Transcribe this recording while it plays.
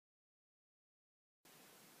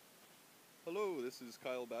Hello, this is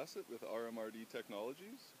Kyle Bassett with RMRD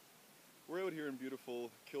Technologies. We're out here in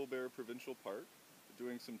beautiful Killbear Provincial Park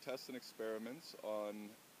doing some tests and experiments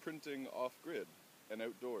on printing off-grid and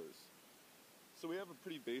outdoors. So we have a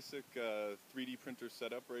pretty basic 3D printer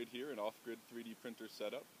setup right here, an off-grid 3D printer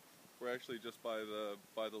setup. We're actually just by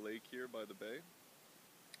the lake here, by the bay.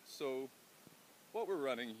 So what we're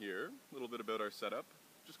running here, a little bit about our setup,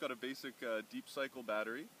 just got a basic deep cycle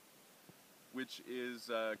battery, which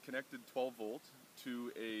is connected 12 volt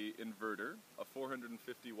to a inverter, a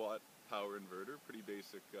 450 watt power inverter, pretty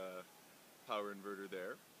basic power inverter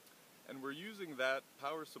there. And we're using that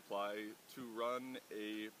power supply to run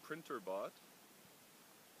a printer bot,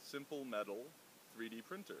 simple metal 3D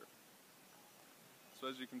printer. So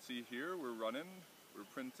as you can see here, we're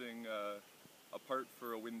printing a part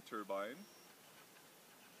for a wind turbine.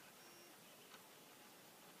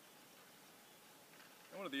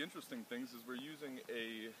 And one of the interesting things is we're using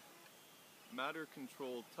a matter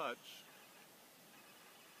control touch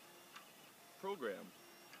program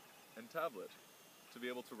and tablet to be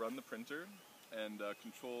able to run the printer and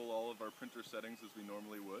control all of our printer settings as we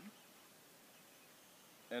normally would.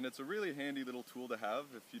 And it's a really handy little tool to have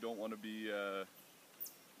if you don't want to be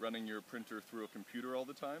running your printer through a computer all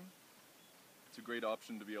the time. It's a great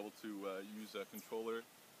option to be able to use a controller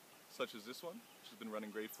such as this one, which has been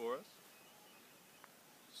running great for us.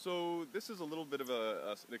 So this is a little bit of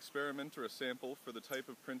an experiment or a sample for the type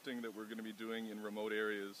of printing that we're going to be doing in remote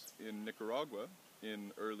areas in Nicaragua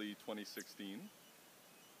in early 2016.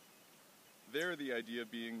 There, the idea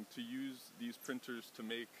being to use these printers to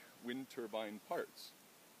make wind turbine parts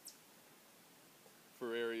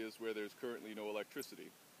for areas where there's currently no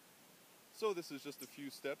electricity. So this is just a few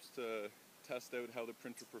steps to test out how the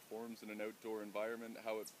printer performs in an outdoor environment,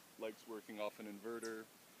 how it likes working off an inverter,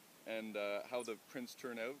 and how the prints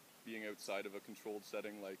turn out being outside of a controlled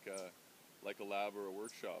setting like a lab or a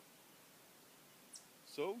workshop.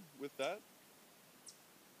 So with that,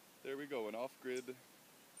 there we go, an off-grid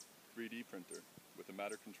 3D printer with a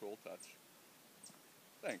matter control touch.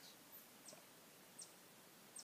 Thanks.